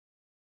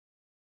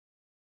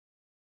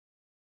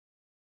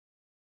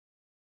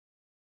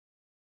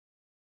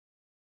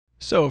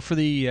So for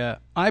the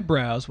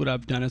eyebrows, what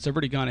I've done is I've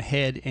already gone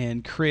ahead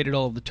and created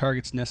all of the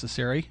targets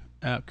necessary.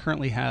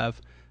 Currently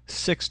have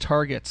 6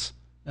 targets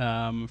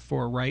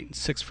for right and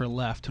 6 for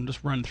left. I'm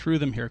just run through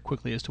them here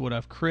quickly as to what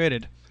I've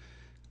created.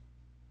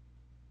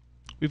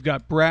 We've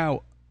got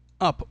brow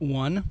up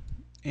 1,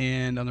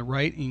 and on the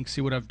right you can see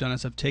what I've done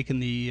is I've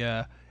taken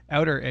the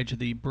outer edge of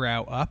the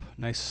brow up,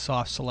 nice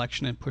soft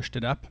selection, and pushed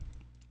it up.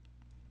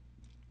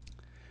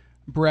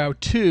 Brow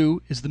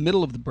 2 is the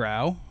middle of the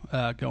brow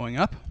going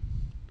up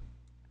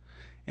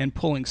and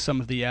pulling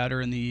some of the outer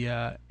and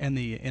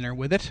the inner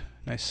with it.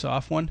 Nice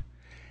soft one.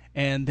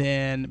 And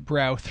then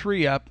brow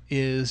 3 up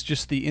is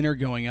just the inner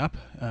going up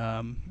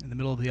in the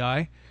middle of the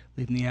eye,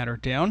 leaving the outer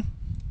down.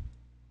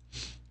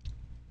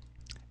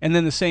 And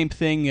then the same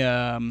thing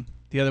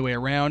the other way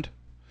around.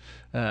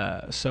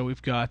 So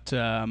we've got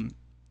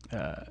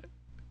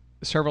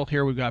several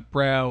here. We've got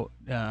brow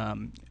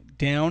down,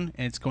 and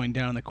it's going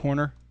down in the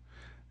corner,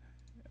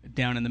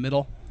 down in the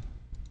middle,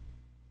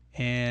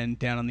 and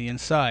down on the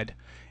inside.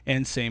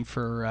 And same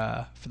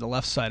for the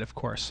left side, of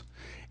course.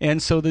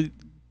 And so the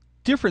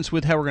difference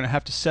with how we're going to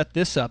have to set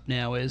this up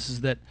now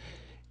is that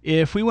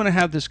if we want to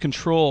have this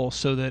control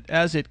so that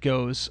as it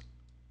goes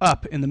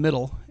up in the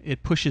middle,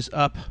 it pushes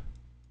up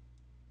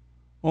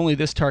only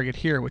this target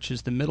here, which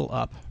is the middle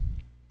up.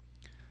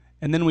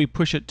 And then we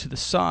push it to the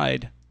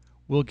side,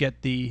 we'll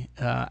get the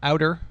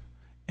outer,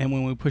 and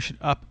when we push it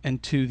up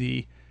and to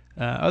the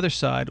other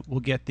side, we'll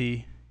get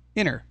the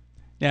inner.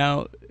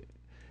 Now,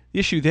 the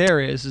issue there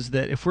is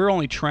that if we're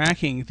only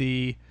tracking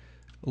the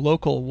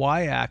local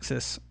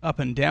y-axis up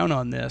and down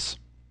on this,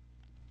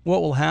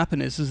 what will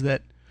happen is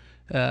that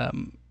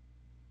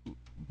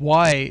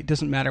y, it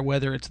doesn't matter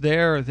whether it's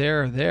there or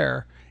there or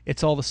there,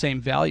 it's all the same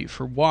value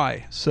for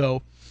y.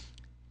 So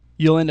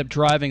you'll end up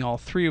driving all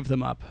 3 of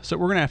them up. So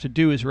what we're going to have to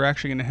do is we're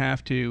actually going to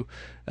have to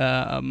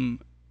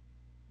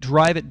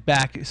drive it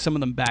back, some of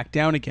them back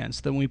down again.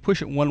 So then when we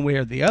push it one way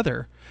or the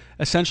other,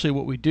 essentially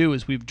what we do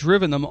is we've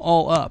driven them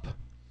all up,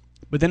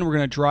 but then we're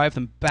going to drive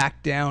them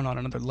back down on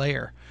another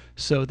layer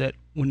so that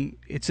when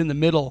it's in the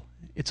middle,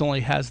 it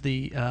only has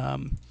the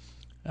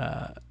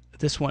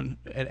this one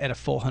at a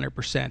full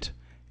 100%.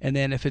 And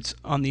then if it's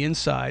on the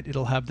inside,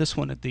 it'll have this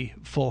one at the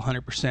full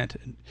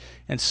 100%,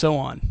 and so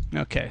on.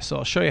 Okay, so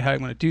I'll show you how I'm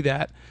going to do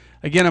that.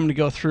 Again, I'm going to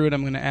go through it.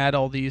 I'm going to add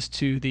all these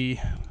to the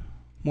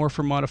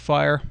morpher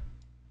modifier.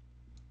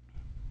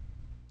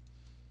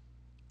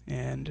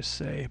 And just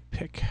say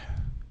pick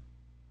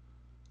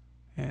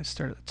and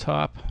start at the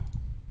top.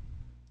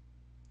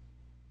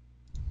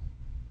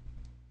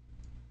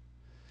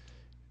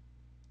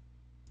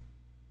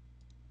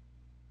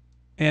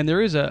 And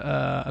there is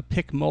a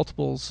pick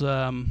multiples,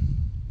 but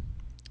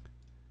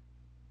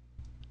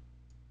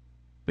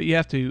you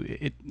have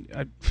to,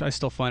 I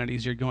still find it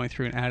easier going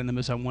through and adding them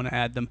as I want to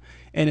add them,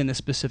 and in the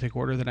specific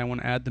order that I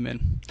want to add them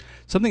in.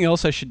 Something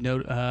else I should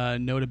note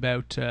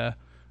about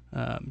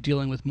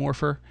dealing with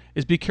morpher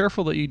is be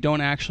careful that you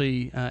don't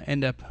actually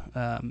end up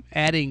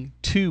adding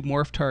 2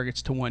 morph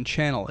targets to one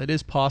channel. It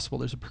is possible.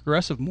 There's a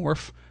progressive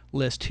morph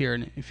list here,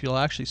 and if you'll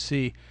actually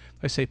see,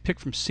 if I say pick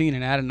from scene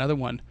and add another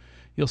one,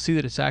 you'll see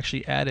that it's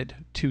actually added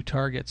 2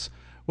 targets.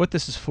 What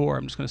this is for,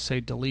 I'm just going to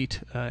say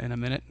delete in a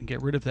minute and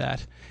get rid of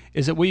that,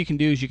 is that what you can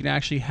do is you can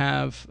actually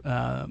have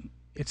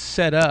it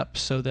set up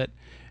so that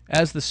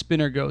as the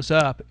spinner goes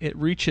up, it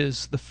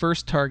reaches the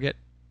first target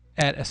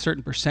at a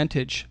certain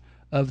percentage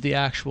of the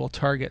actual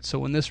target. So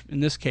when this,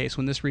 in this case,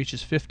 when this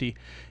reaches 50,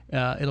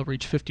 it'll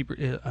reach 50.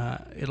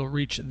 It'll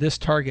reach this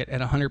target at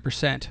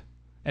 100%,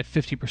 at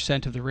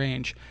 50% of the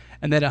range,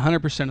 and then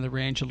 100% of the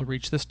range it'll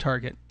reach this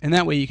target. And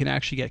that way you can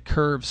actually get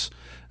curves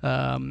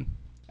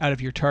out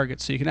of your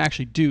target, so you can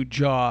actually do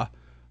jaw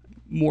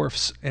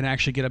morphs and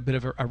actually get a bit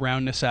of a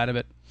roundness out of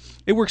it.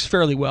 It works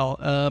fairly well.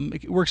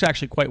 It works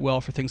actually quite well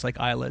for things like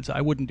eyelids.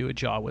 I wouldn't do a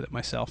jaw with it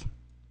myself.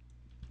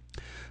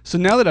 So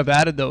now that I've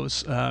added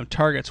those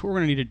targets, what we're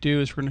going to need to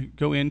do is we're going to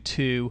go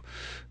into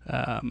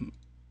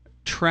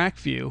track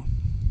view,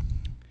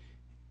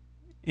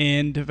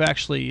 and I've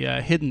actually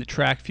hidden the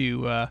track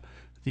view,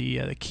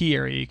 the key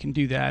area. You can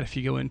do that if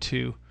you go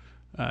into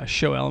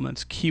show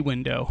elements key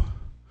window,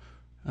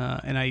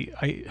 and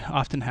I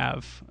often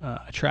have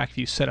a track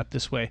view set up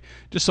this way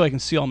just so I can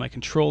see all my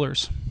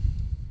controllers.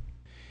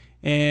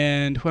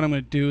 And what I'm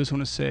going to do is I'm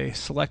going to say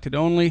selected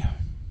only,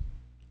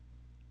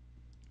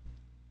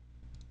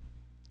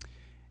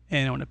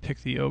 and I want to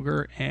pick the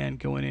ogre and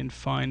go in and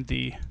find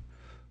the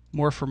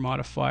morpher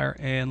modifier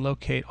and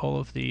locate all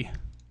of the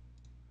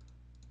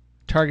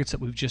targets that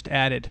we've just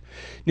added.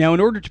 Now, in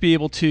order to be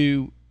able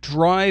to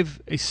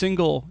drive a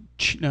single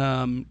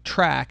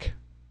track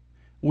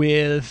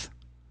with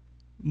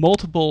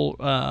multiple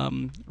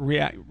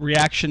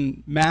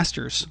reaction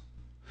masters,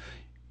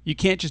 you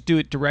can't just do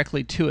it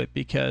directly to it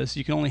because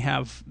you can only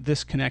have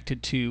this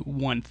connected to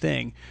one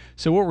thing.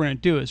 So what we're going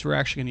to do is we're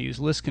actually going to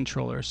use list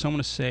controller. So I'm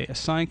going to say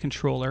assign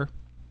controller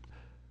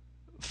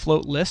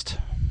float list,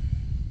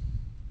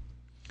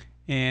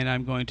 and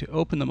I'm going to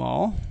open them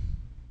all.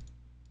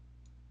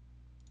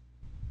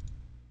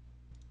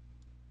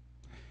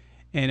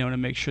 and I want to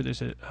make sure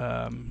there's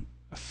a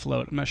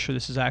float. I'm not sure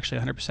this is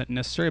actually 100%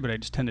 necessary, but I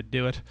just tend to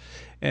do it.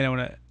 And I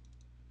want to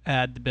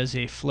add the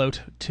Bezier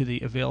float to the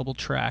available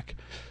track.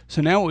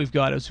 So now what we've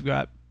got is we've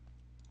got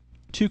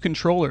two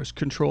controllers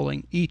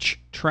controlling each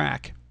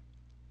track.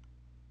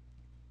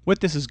 What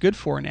this is good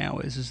for now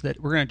is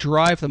that we're going to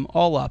drive them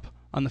all up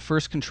on the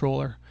first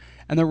controller,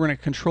 and then we're going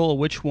to control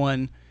which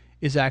one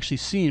is actually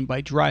seen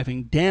by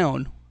driving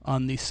down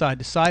on the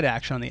side-to-side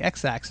action on the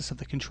x-axis of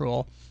the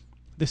control,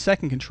 the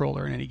second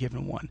controller in any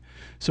given one.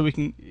 So we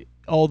can,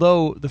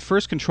 although the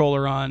first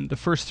controller on the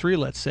first three,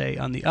 let's say,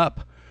 on the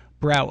up,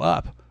 brow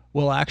up,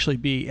 will actually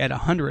be at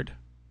 100,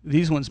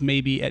 these ones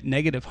may be at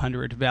negative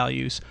 100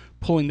 values,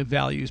 pulling the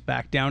values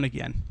back down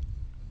again.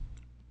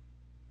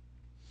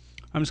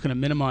 I'm just going to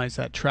minimize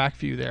that track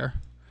view there,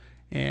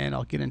 and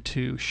I'll get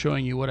into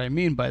showing you what I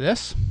mean by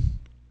this.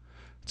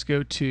 Let's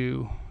go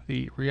to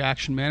the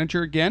reaction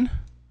manager again.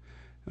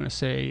 I'm going to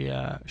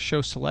say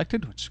show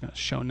selected, which is going to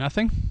show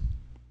nothing.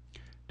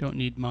 Don't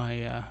need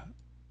my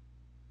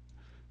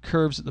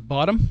curves at the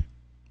bottom.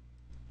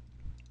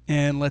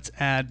 And let's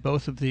add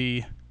both of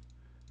the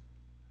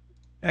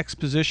X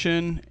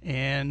position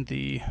and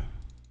the,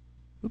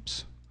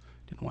 oops,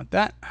 didn't want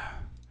that,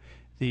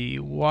 the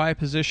Y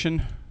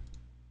position.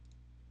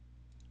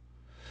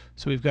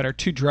 So we've got our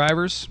two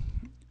drivers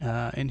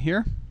in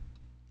here.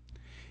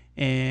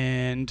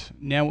 And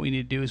now what we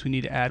need to do is we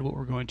need to add what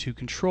we're going to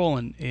control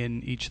in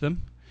each of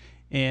them.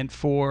 And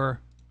for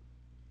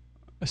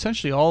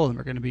essentially all of them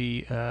are going to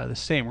be the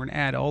same. We're going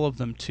to add all of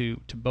them to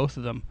both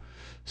of them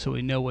so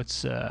we know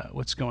what's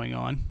going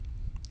on.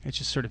 It's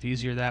just sort of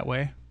easier that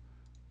way.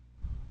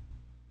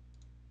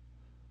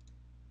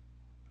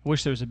 I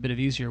wish there was a bit of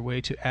easier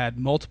way to add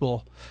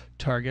multiple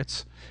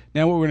targets.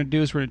 Now what we're going to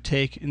do is we're going to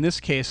take, in this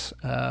case,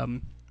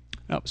 oh,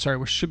 sorry,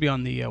 we should be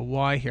on the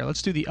Y here.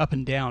 Let's do the up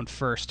and down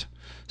first.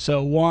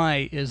 So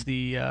Y is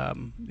the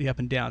up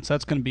and down. So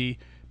that's going to be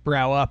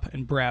brow up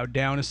and brow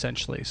down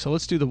essentially. So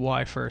let's do the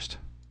Y first.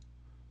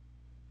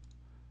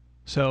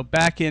 So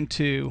back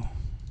into,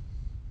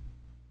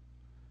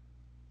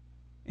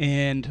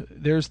 and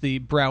there's the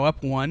brow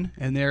up one,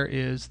 and there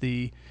is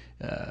the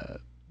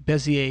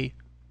Bezier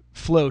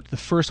float, the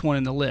first one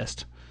in the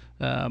list.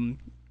 I'm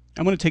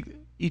going to take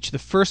each of the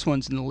first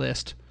ones in the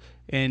list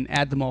and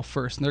add them all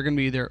first, and they're going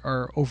to be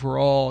our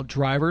overall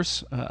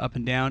drivers up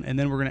and down, and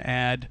then we're going to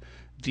add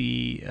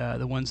the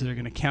ones that are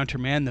going to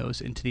countermand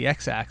those into the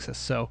x-axis.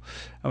 So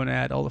I'm going to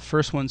add all the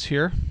first ones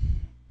here.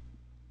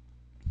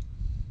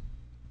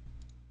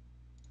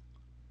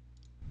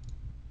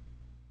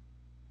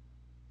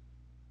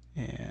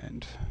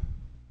 And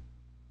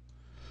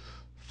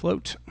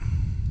float.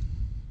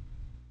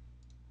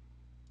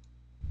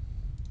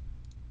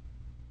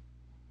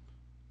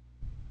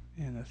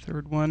 And the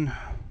third one.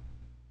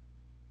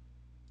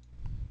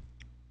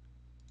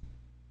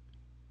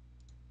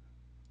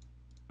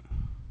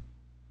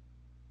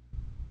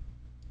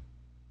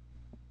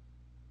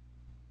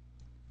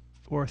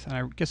 Fourth, and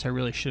I guess I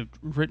really should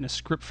have written a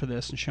script for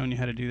this and shown you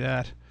how to do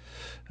that,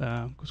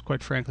 because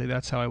quite frankly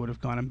that's how I would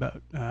have gone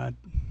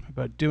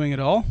about doing it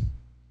all.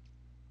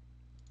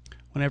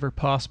 Whenever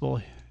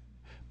possible,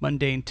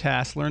 mundane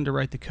tasks, learn to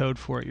write the code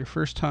for it. Your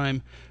first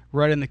time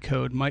writing the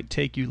code might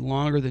take you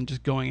longer than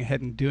just going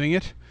ahead and doing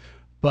it,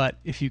 but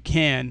if you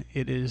can,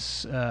 it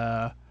is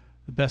the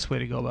best way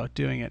to go about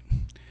doing it.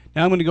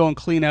 Now I'm going to go and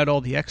clean out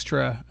all the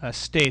extra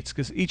states,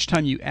 because each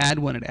time you add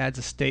one, it adds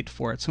a state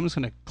for it. So I'm just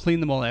going to clean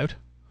them all out.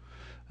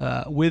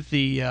 With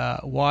the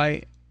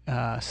Y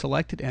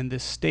selected and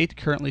this state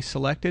currently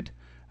selected,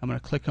 I'm going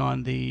to click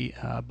on the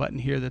button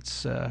here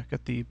that's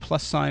got the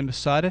plus sign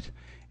beside it,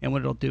 and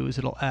what it'll do is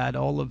it'll add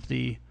all of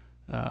the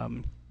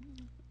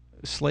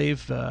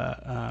slave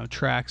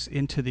tracks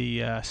into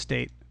the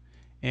state.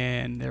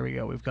 And there we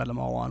go, we've got them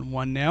all on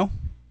one now.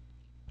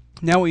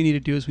 Now what we need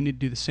to do is we need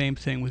to do the same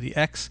thing with the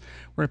X.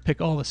 We're going to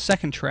pick all the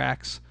second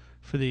tracks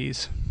for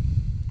these.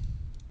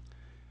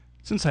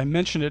 Since I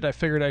mentioned it, I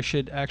figured I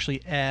should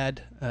actually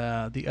add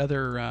the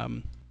other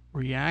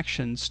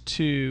reactions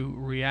to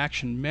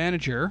Reaction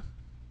Manager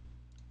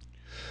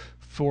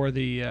for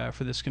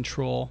this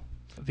control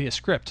via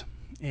script,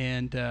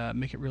 and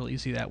make it real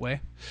easy that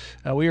way.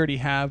 We already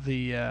have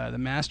the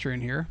master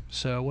in here,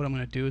 so what I'm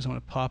going to do is I'm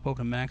going to pop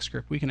open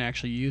MaxScript. We can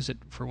actually use it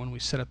for when we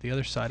set up the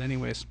other side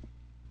anyways.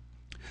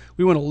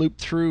 We want to loop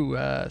through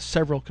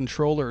several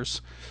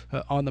controllers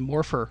on the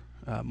morpher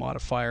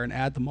modifier and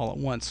add them all at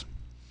once.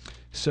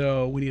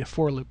 So we need a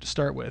for loop to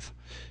start with.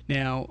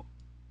 Now,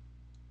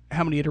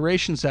 how many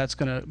iterations that's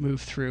going to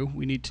move through,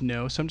 we need to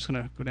know. So I'm just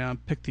going to go down,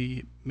 pick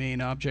the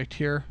main object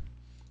here,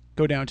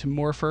 go down to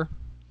morpher,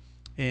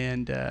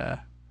 and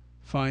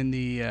find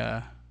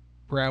the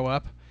brow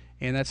up,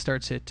 and that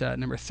starts at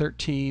number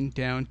 13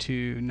 down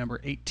to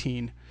number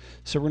 18.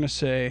 So we're going to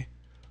say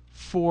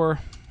for,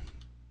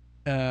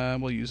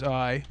 we'll use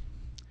I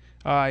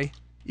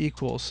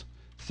equals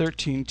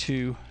 13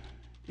 to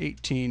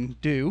 18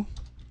 do.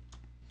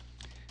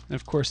 And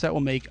of course that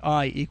will make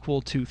I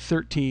equal to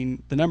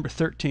 13, the number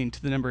 13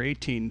 to the number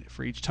 18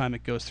 for each time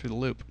it goes through the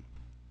loop.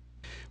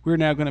 We're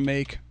now going to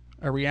make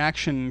a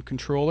reaction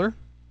controller.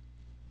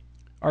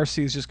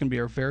 RC is just going to be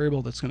our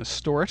variable that's going to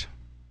store it.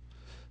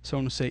 So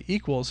I'm going to say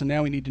equals, and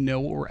now we need to know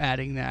what we're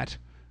adding that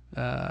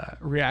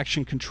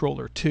reaction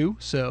controller to.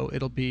 So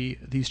it'll be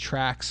these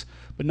tracks,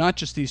 but not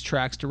just these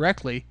tracks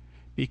directly,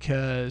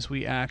 because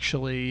we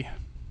actually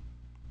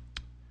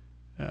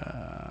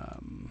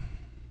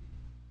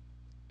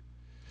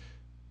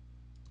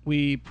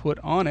we put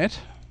on it,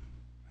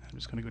 I'm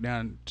just going to go down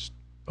and just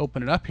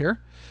open it up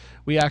here.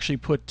 We actually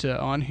put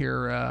on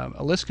here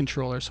a list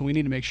controller, so we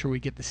need to make sure we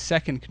get the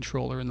second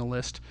controller in the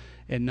list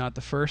and not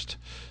the first.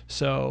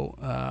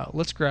 So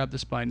let's grab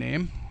this by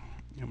name.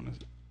 I'm going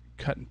to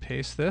cut and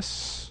paste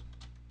this.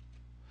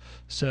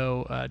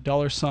 So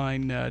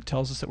 $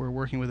 tells us that we're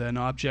working with an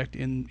object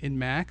in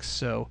Max.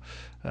 So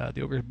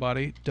the ogre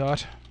body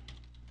dot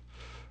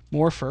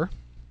morpher,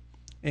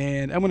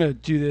 and I'm going to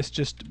do this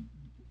just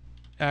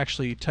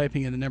actually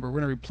typing in the number. We're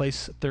going to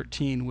replace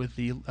 13 with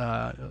the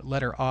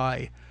letter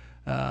I,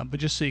 but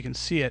just so you can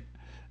see it,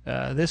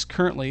 this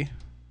currently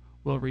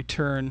will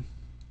return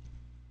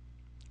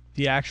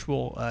the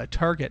actual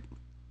target,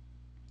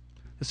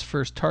 this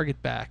first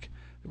target back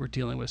that we're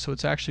dealing with. So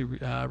it's actually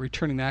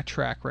returning that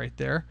track right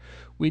there.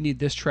 We need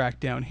this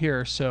track down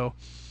here. So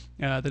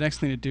the next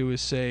thing to do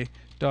is say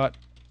dot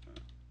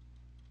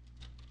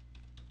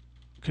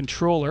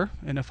controller,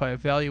 and if I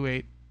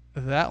evaluate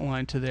that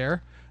line to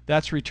there,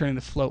 that's returning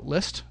the float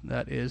list.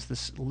 That is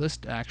this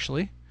list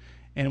actually,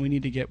 and we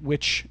need to get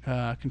which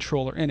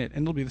controller in it,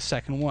 and it'll be the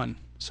second one,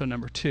 so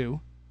number 2.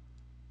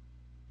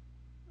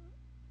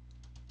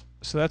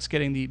 So that's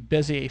getting the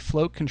Bezier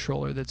float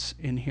controller that's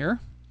in here,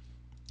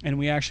 and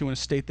we actually want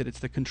to state that it's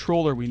the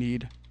controller we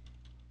need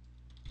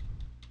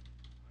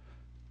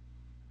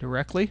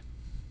directly.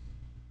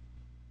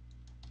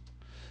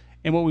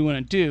 And what we want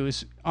to do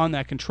is on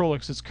that controller,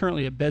 because it's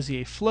currently a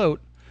Bezier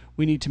float,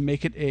 we need to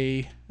make it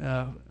a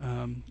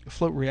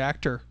float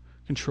reactor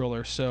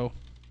controller. So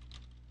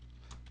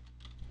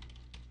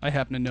I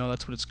happen to know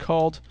that's what it's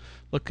called.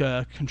 Look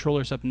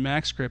controllers up in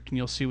MaxScript, and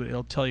you'll see what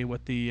it'll tell you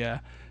what the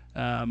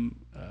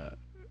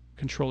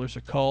controllers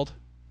are called.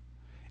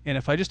 And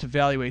if I just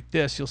evaluate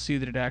this, you'll see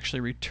that it actually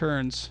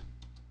returns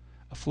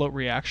a float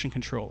reaction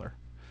controller.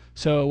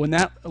 So when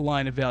that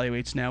line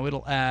evaluates now,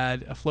 it'll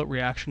add a float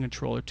reaction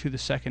controller to the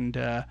second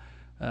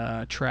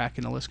track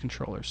in the list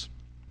controllers.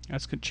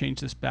 That's going to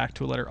change this back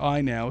to a letter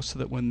I now, so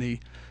that when the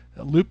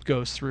loop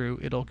goes through,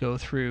 it'll go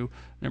through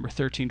number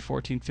 13,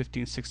 14,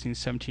 15, 16,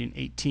 17,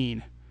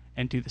 18,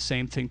 and do the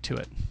same thing to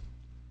it.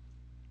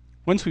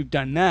 Once we've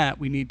done that,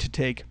 we need to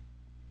take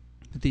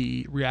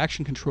the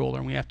reaction controller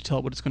and we have to tell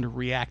it what it's going to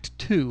react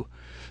to.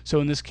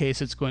 So in this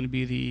case, it's going to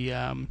be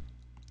the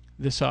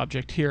this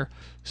object here.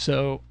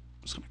 So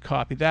I'm just going to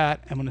copy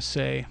that. I'm going to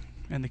say,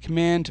 and the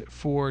command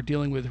for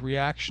dealing with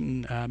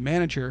reaction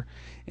manager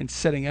and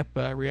setting up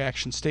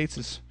reaction states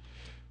is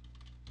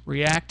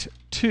react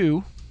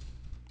to.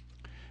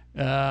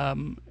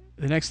 The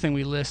next thing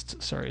we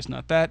list, sorry, is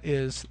not that,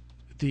 is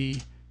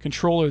the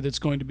controller that's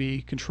going to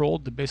be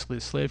controlled, basically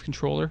the slave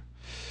controller.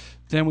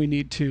 Then we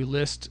need to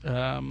list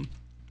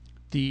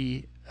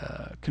the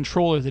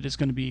controller that is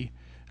going to be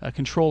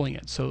controlling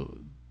it. So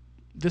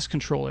this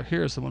controller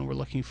here is the one we're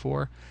looking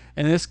for.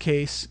 In this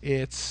case,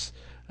 it's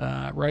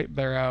right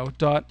barrow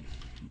dot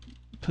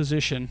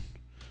position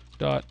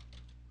dot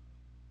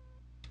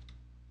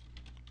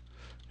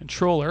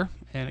controller,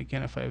 and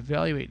again, if I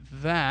evaluate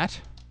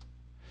that,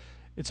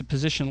 it's a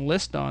position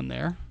list on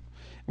there.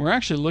 We're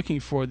actually looking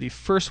for the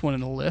first one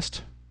in the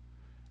list.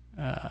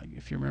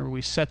 If you remember,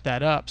 we set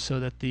that up so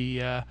that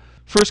the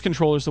first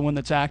controller is the one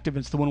that's active.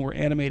 It's the one we're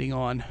animating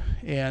on,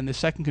 and the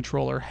second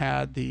controller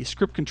had the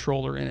script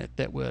controller in it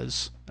that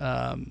was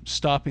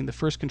stopping the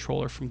first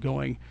controller from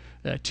going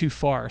too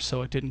far,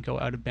 so it didn't go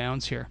out of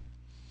bounds here.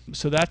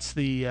 So that's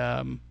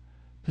the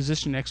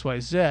position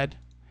XYZ,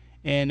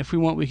 and if we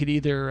want, we could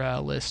either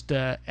list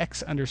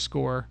X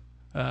underscore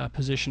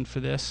position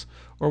for this,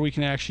 or we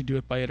can actually do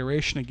it by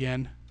iteration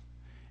again,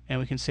 and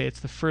we can say it's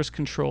the first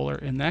controller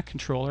in that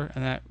controller,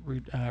 and that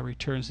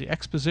returns the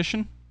X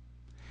position.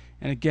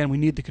 And again, we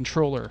need the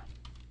controller.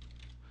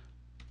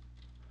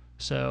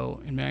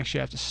 So in Max, you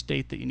have to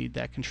state that you need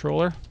that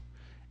controller,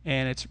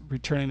 and it's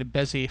returning the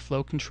Bezier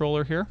flow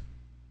controller here.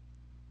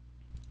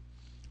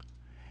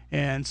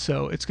 And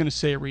so it's going to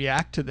say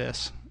react to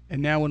this.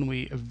 And now when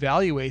we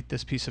evaluate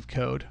this piece of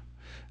code,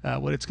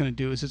 what it's going to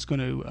do is it's going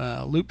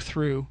to loop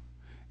through,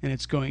 and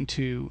it's going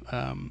to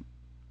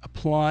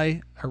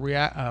apply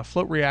a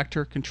float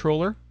reactor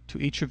controller to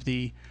each of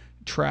the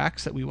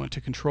tracks that we want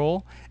to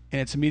control, and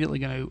it's immediately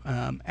going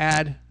to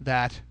add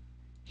that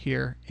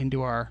here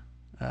into our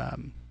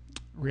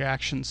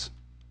reactions.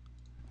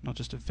 And I'll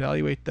just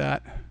evaluate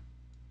that,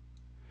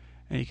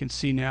 and you can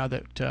see now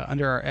that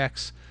under our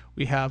X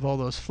we have all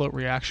those float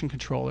reaction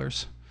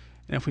controllers.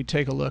 And if we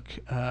take a look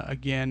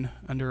again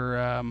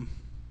under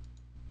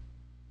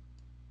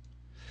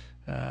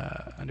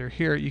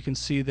here, you can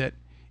see that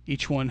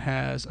each one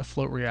has a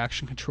float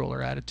reaction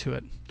controller added to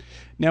it.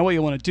 Now what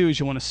you want to do is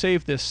you want to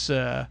save this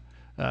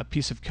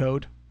piece of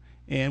code,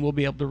 and we'll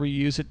be able to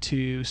reuse it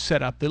to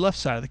set up the left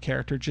side of the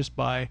character just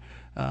by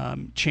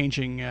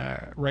changing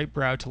right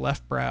brow to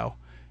left brow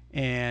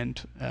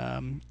and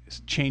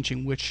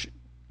changing which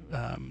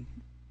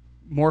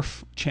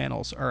morph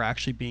channels are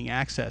actually being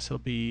accessed. It'll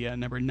be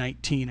number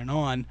 19 and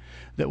on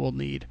that we'll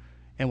need,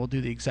 and we'll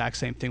do the exact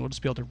same thing. We'll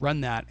just be able to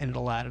run that and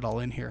it'll add it all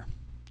in here.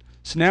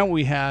 So now what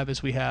we have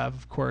is we have,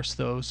 of course,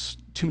 those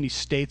too many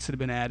states that have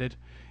been added,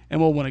 and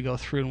we'll want to go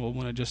through and we'll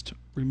want to just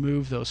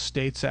remove those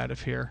states out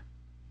of here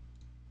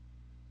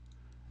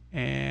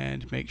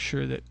and make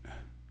sure that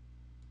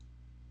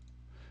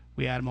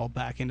we add them all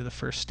back into the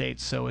first state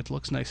so it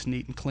looks nice,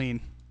 neat, and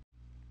clean.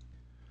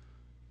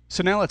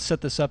 So now let's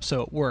set this up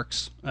so it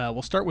works.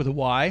 We'll start with a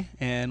Y,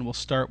 and we'll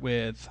start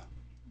with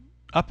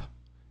up,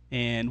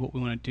 and what we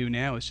want to do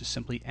now is just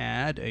simply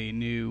add a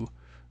new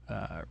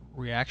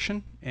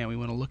reaction, and we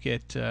want to look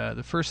at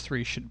the first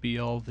three should be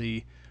all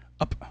the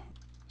up.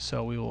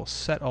 So we will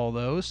set all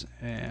those,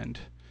 and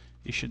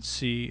you should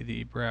see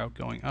the brow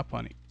going up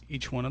on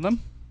each one of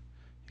them.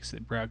 You see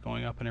the brow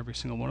going up on every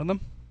single one of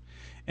them.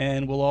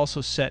 And we'll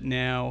also set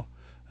now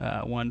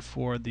one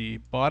for the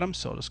bottom,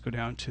 so I'll just go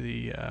down to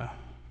the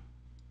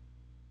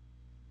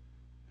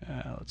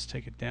let's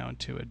take it down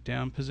to a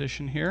down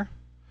position here,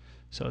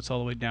 so it's all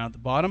the way down at the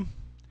bottom.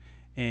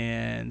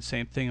 And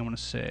same thing, I'm going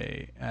to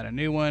say add a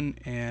new one,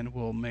 and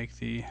we'll make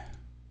the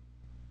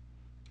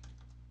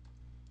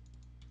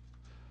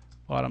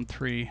bottom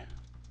three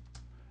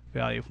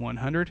value of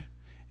 100,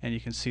 and you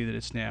can see that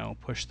it's now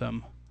pushed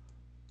them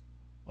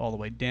all the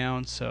way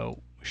down,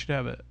 so we should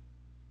have a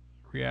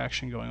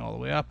reaction going all the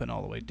way up and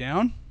all the way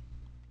down.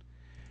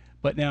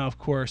 But now, of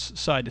course,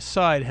 side to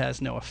side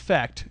has no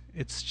effect.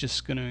 It's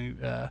just going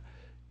to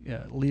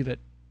leave it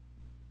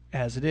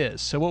as it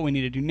is. So what we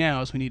need to do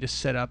now is we need to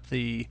set up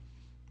the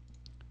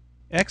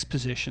X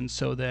position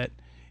so that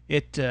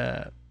it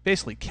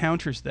basically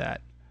counters that.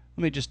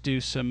 Let me just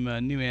do some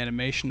new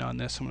animation on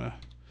this. I'm going to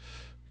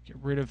get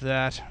rid of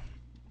that.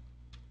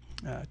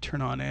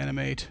 Turn on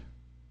animate.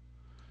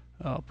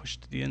 I'll push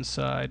it to the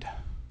inside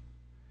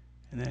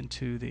and then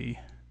to the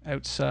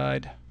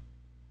outside.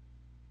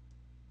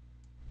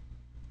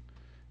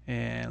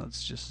 And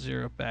let's just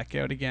zero back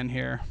out again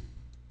here.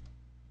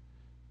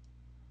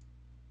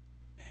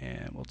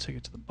 And we'll take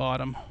it to the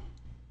bottom.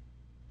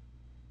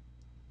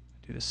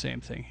 Do the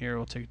same thing here.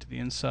 We'll take it to the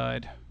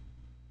inside.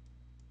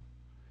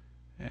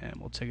 And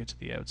we'll take it to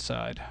the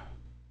outside.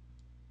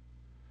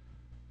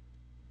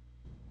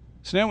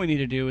 So now what we need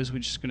to do is we're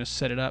just going to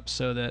set it up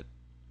so that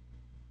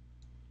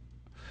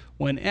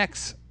when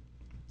X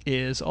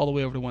is all the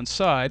way over to one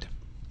side,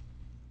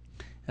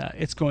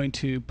 it's going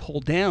to pull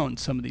down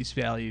some of these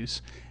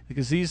values,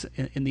 because these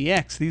in the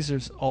X, these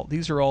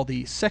are all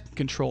the second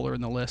controller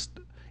in the list.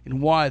 In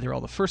Y, they're all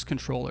the first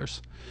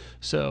controllers.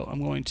 So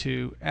I'm going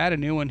to add a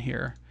new one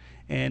here,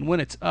 and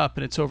when it's up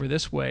and it's over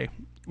this way,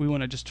 we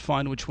want to just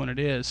find which one it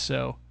is.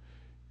 So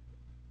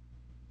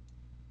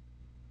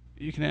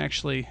you can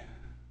actually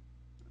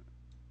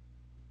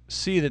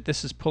see that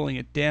this is pulling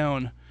it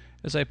down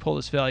as I pull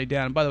this value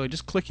down. And by the way,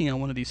 just clicking on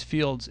one of these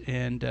fields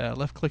and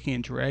left clicking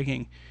and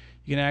dragging,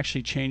 you can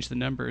actually change the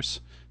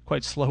numbers.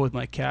 Quite slow with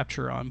my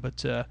capture on,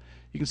 but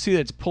you can see that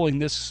it's pulling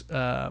this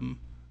the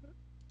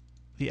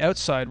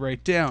outside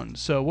right down.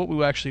 So what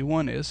we actually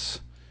want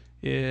is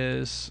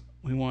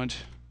we want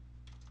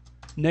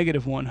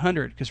negative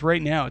 100, because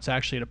right now it's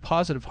actually at a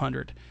positive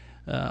 100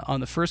 on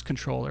the first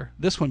controller.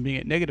 This one being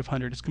at negative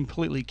 100 is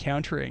completely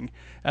countering.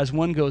 As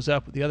one goes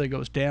up, the other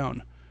goes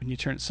down when you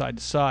turn it side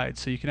to side,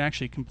 so you can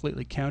actually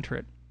completely counter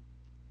it.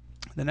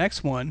 The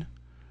next one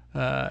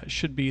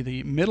should be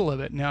the middle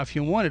of it. Now if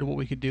you wanted, what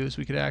we could do is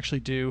we could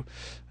actually do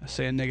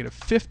say a negative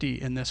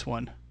 50 in this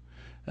one,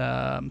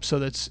 so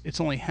that's it's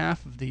only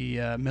half of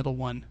the middle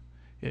one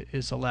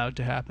is allowed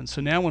to happen.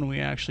 So now when we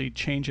actually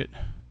change it,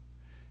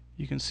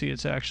 you can see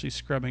it's actually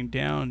scrubbing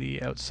down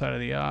the outside of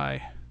the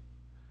eye.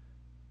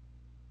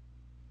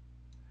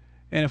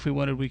 And if we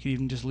wanted, we could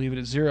even just leave it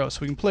at 0.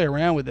 So we can play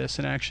around with this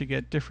and actually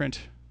get different,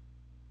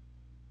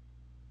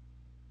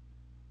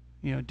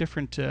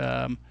 different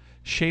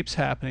shapes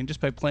happening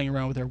just by playing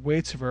around with our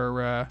weights of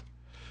our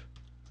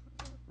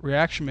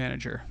reaction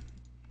manager.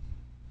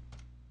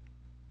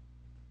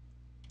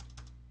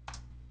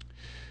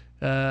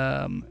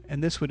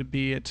 And this would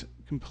be it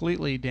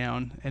completely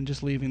down and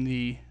just leaving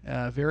the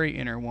very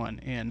inner one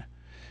in.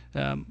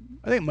 I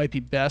think it might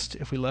be best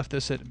if we left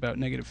this at about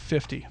negative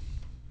 50.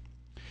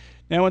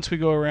 Now once we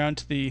go around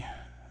to the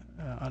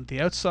on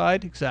the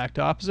outside, exact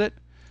opposite,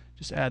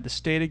 just add the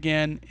state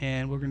again,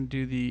 and we're going to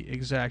do the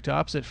exact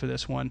opposite for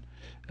this one.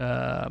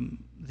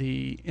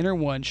 The inner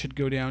one should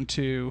go down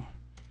to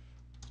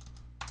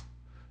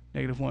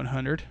negative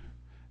 100.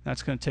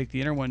 That's going to take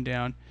the inner one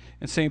down.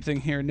 And same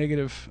thing here,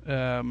 negative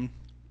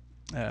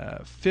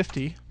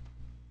 50.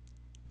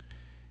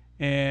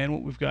 And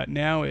what we've got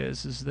now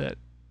is that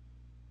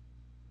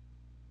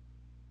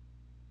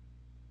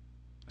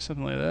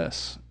something like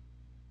this.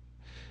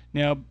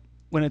 Now,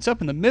 when it's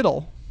up in the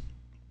middle,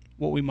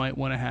 what we might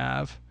want to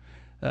have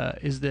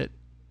is that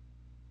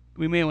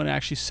we may want to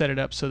actually set it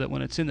up so that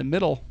when it's in the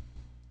middle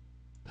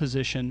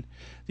position,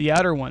 the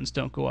outer ones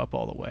don't go up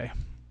all the way.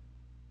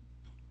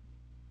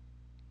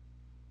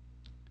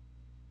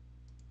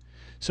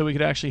 So we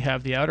could actually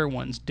have the outer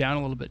ones down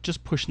a little bit,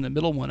 just pushing the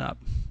middle one up.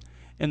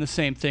 And the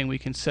same thing, we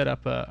can set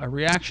up a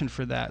reaction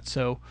for that.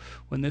 So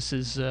when this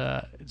is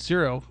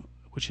 0,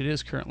 which it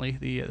is currently,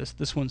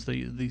 this one's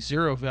the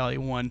 0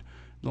 value one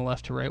on the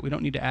left to right. We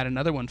don't need to add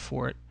another one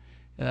for it.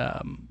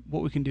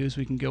 What we can do is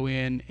we can go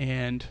in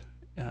and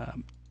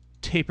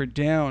taper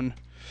down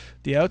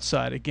the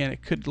outside. Again,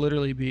 it could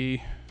literally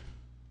be,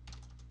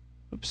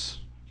 oops,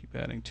 keep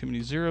adding too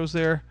many zeros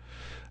there.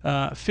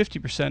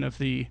 50% of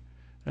the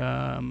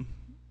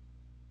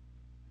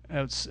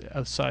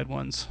outside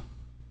ones.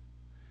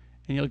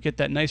 And you'll get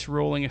that nice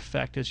rolling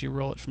effect as you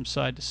roll it from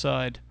side to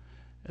side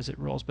as it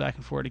rolls back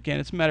and forth. Again,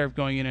 it's a matter of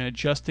going in and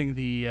adjusting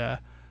the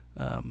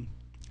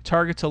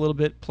targets a little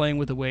bit, playing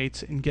with the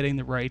weights, and getting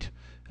the right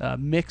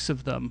mix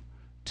of them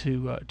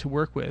to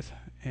work with.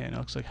 And it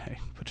looks like I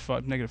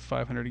put negative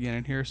 500 again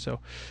in here, so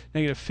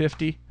negative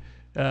 50.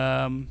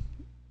 And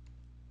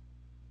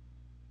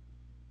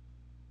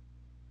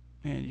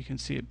you can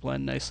see it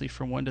blend nicely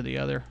from one to the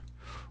other.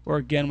 Or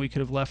again, we could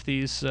have left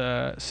these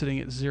sitting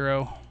at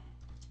 0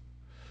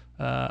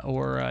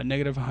 or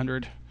negative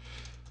 100.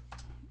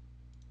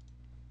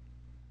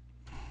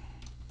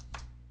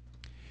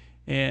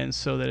 And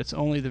so that it's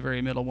only the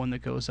very middle one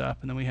that goes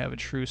up, and then we have a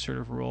true sort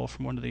of roll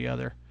from one to the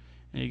other.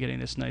 And you're getting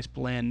this nice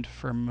blend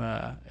from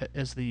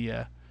as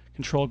the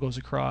control goes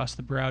across.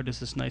 The brow does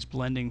this nice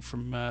blending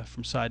from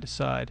side to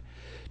side.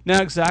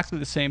 Now exactly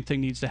the same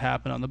thing needs to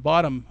happen on the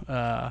bottom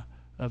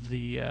of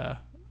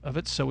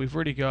it. So we've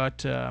already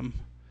got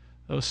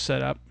those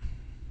set up.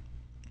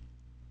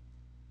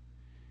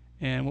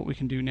 And what we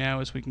can do now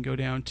is we can go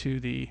down to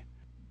the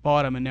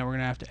bottom, and now we're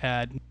going to have to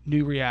add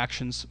new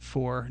reactions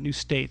for new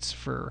states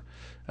for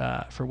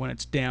when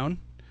it's down.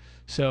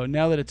 So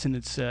now that it's in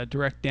its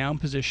direct down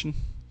position,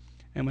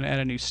 I'm going to add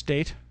a new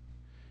state,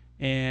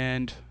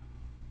 and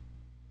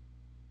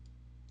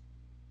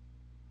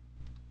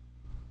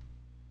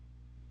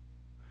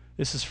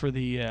this is for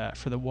the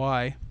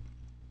Y.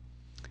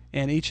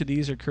 And each of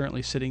these are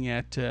currently sitting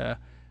at a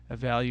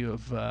value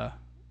of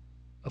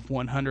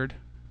 100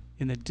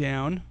 in the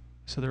down.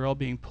 So they're all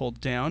being pulled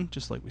down,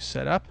 just like we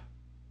set up.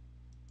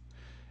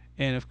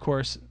 And of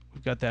course,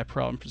 we've got that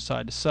problem from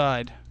side to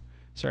side.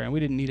 Sorry, and we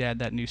didn't need to add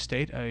that new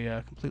state.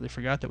 I completely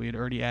forgot that we had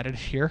already added it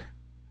here.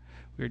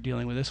 We were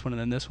dealing with this one and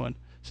then this one.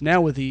 So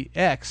now with the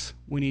X,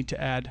 we need to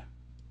add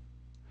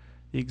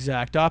the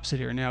exact opposite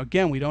here. Now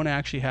again, we don't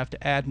actually have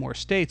to add more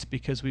states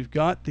because we've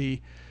got the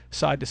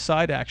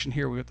side-to-side action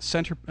here. We've got the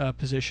center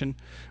position.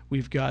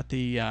 We've got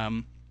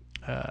the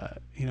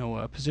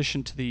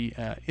position to the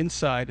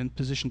inside and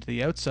position to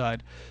the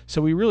outside.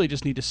 So we really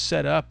just need to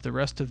set up the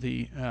rest of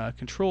the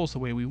controls the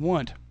way we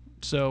want.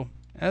 So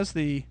as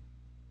the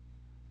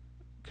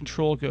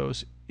control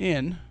goes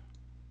in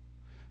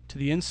to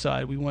the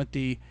inside, we want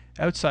the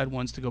outside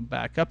ones to go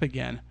back up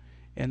again,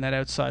 and that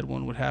outside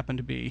one would happen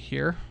to be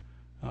here.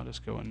 I'll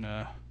just go and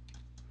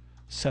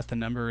set the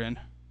number in.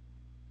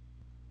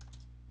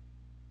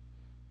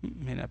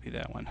 May not be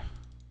that one.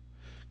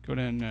 Go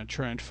down and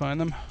try and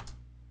find them.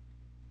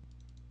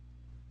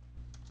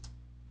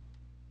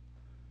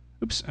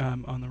 Oops,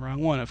 I'm on the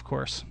wrong one, of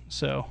course.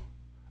 So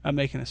I'm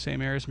making the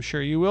same errors. I'm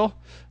sure you will.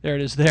 There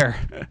it is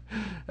there.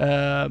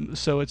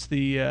 So it's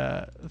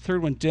the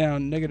third one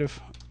down,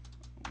 negative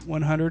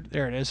 100.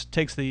 There it is.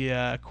 Takes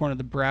the corner of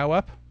the brow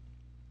up.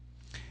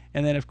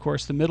 And then, of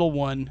course, the middle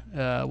one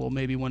will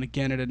maybe one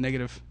again at a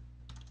negative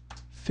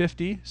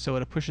 50. So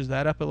it pushes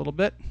that up a little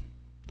bit.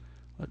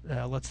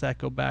 Lets that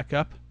go back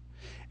up.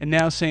 And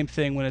now same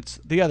thing when it's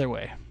the other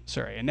way.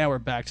 Sorry. And now we're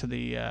back to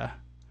the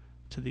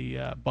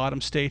bottom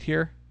state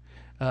here.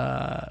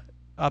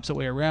 Opposite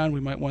way around, we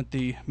might want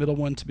the middle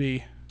one to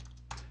be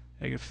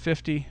negative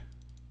 50.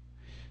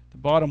 The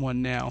bottom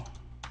one now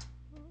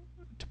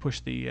to push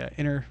the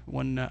inner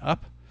one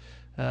up.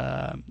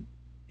 And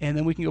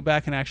then we can go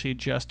back and actually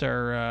adjust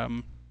our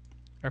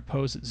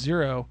pose at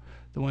 0,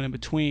 the one in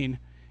between,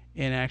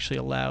 and actually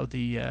allow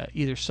the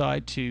either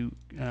side to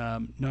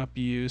not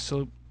be used.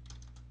 So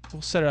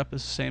we'll set it up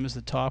as the same as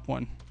the top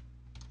one.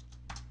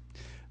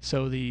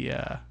 So the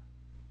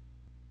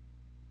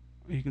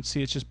you can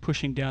see it's just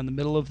pushing down the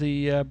middle of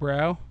the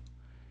brow,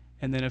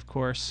 and then of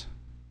course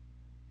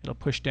it'll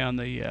push down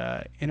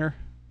the inner,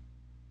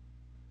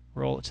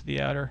 roll it to the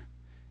outer.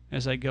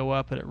 As I go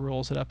up, it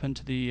rolls it up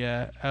into the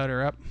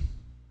outer up,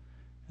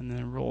 and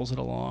then rolls it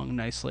along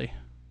nicely.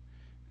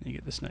 And you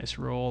get this nice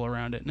roll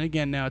around it. And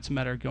again, now it's a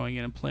matter of going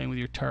in and playing with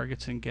your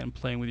targets and again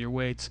playing with your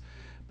weights.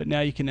 But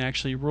now you can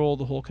actually roll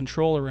the whole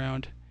control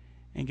around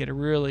and get a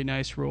really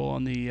nice roll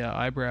on the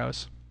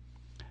eyebrows.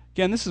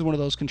 Again, this is one of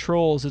those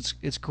controls.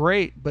 It's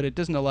great, but it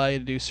doesn't allow you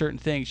to do certain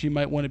things. You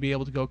might want to be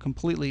able to go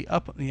completely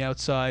up on the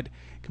outside,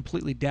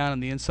 completely down on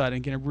the inside,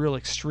 and get a real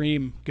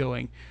extreme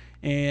going.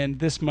 And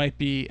this might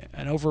be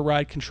an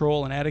override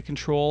control, an added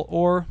control,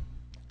 or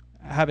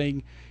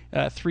having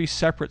 3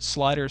 separate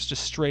sliders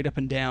just straight up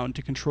and down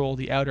to control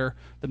the outer,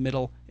 the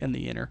middle, and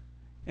the inner.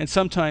 And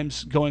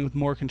sometimes going with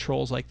more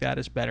controls like that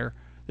is better.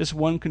 This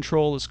one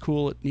control is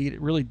cool.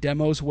 It really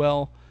demos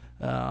well,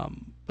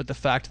 but the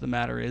fact of the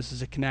matter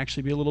is it can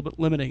actually be a little bit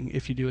limiting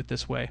if you do it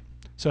this way.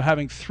 So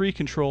having 3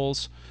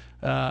 controls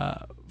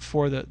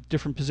for the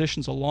different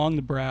positions along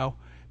the brow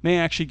may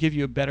actually give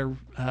you a better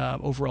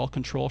overall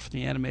control for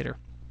the animator.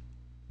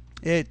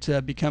 It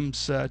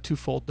becomes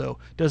twofold though.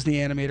 Does the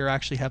animator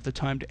actually have the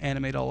time to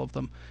animate all of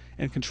them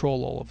and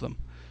control all of them?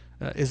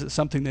 Is it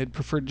something they'd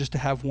prefer just to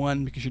have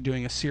one because you're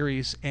doing a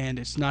series and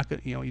it's not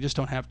good, you just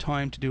don't have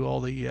time to do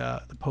all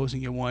the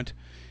posing you want,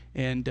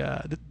 and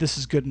this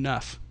is good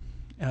enough?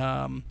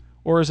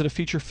 Or is it a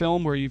feature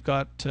film where you've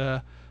got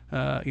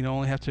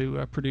only have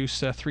to produce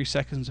 3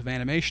 seconds of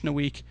animation a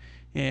week,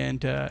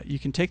 and you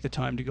can take the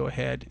time to go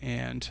ahead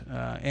and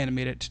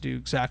animate it to do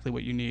exactly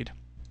what you need?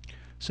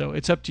 So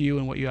it's up to you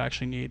and what you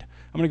actually need.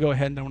 I'm going to go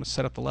ahead and I want to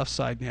set up the left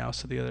side now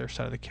so the other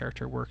side of the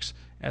character works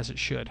as it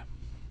should.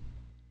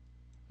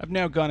 I've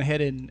now gone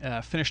ahead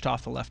and finished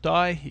off the left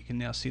eye. You can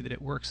now see that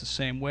it works the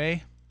same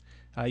way.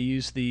 I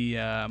use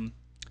the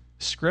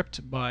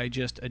script by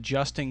just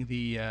adjusting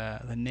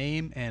the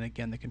name and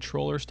again the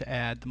controllers to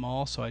add them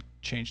all. So I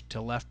changed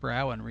to left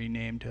brow and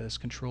renamed this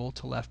control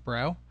to left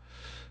brow.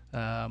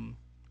 I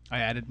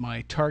added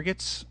my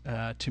targets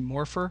to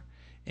Morpher,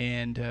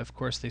 and of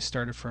course they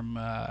started from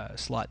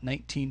slot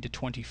 19 to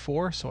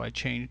 24, so I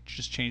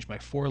just changed my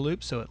for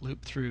loop so it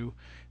looped through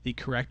the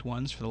correct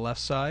ones for the left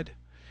side.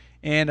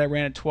 And I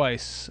ran it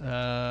twice,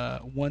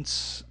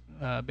 once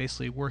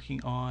basically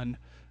working on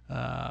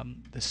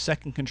the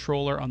second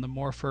controller on the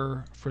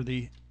Morpher for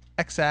the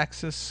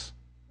x-axis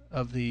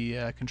of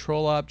the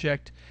control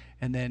object,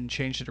 and then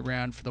changed it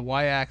around for the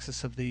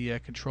y-axis of the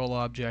control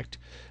object.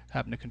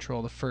 Happened to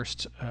control the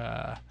first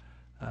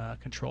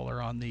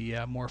controller on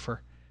the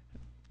Morpher.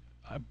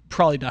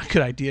 Probably not a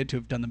good idea to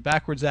have done them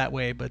backwards that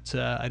way, but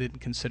I didn't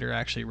consider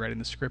actually writing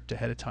the script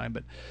ahead of time.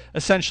 But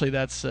essentially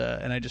that's,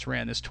 and I just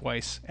ran this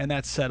twice, and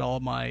that set all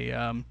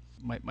my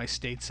my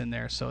states in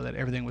there so that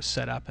everything was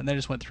set up, and then I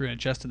just went through and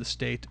adjusted the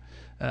state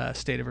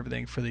of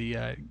everything for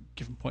the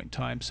given point in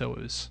time, so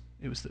it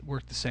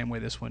worked the same way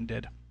this one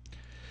did.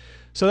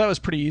 So that was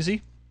pretty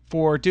easy.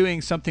 For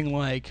doing something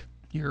like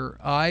your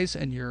eyes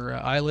and your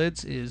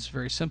eyelids is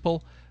very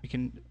simple. You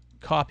can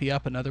copy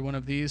up another one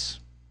of these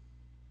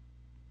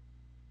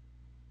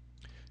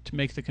to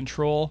make the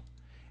control,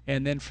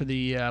 and then for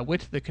the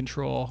width of the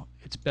control,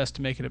 it's best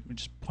to make it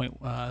just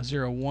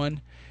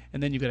 0.01,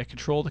 and then you've got a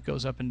control that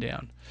goes up and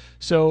down.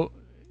 So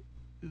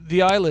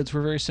the eyelids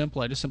were very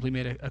simple. I just simply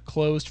made a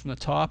closed from the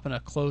top and a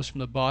closed from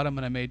the bottom,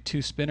 and I made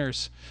 2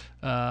 spinners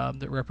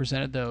that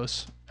represented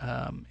those,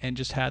 and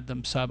just had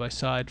them side by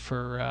side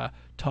for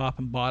top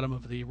and bottom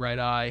of the right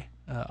eye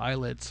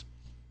eyelids.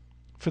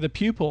 For the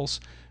pupils,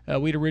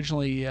 we'd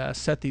originally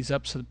set these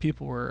up so the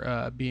pupil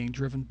were being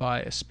driven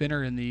by a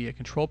spinner in the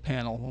control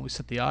panel when we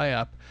set the eye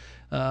up.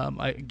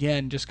 I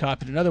again just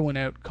copied another one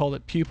out, called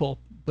it pupil,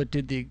 but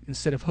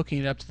instead of hooking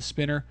it up to the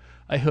spinner,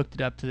 I hooked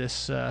it up to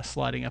this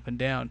sliding up and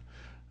down.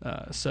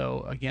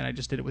 So again, I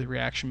just did it with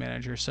Reaction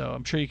Manager. So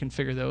I'm sure you can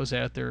figure those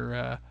out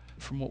there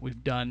from what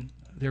we've done.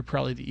 They're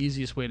probably the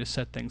easiest way to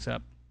set things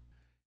up.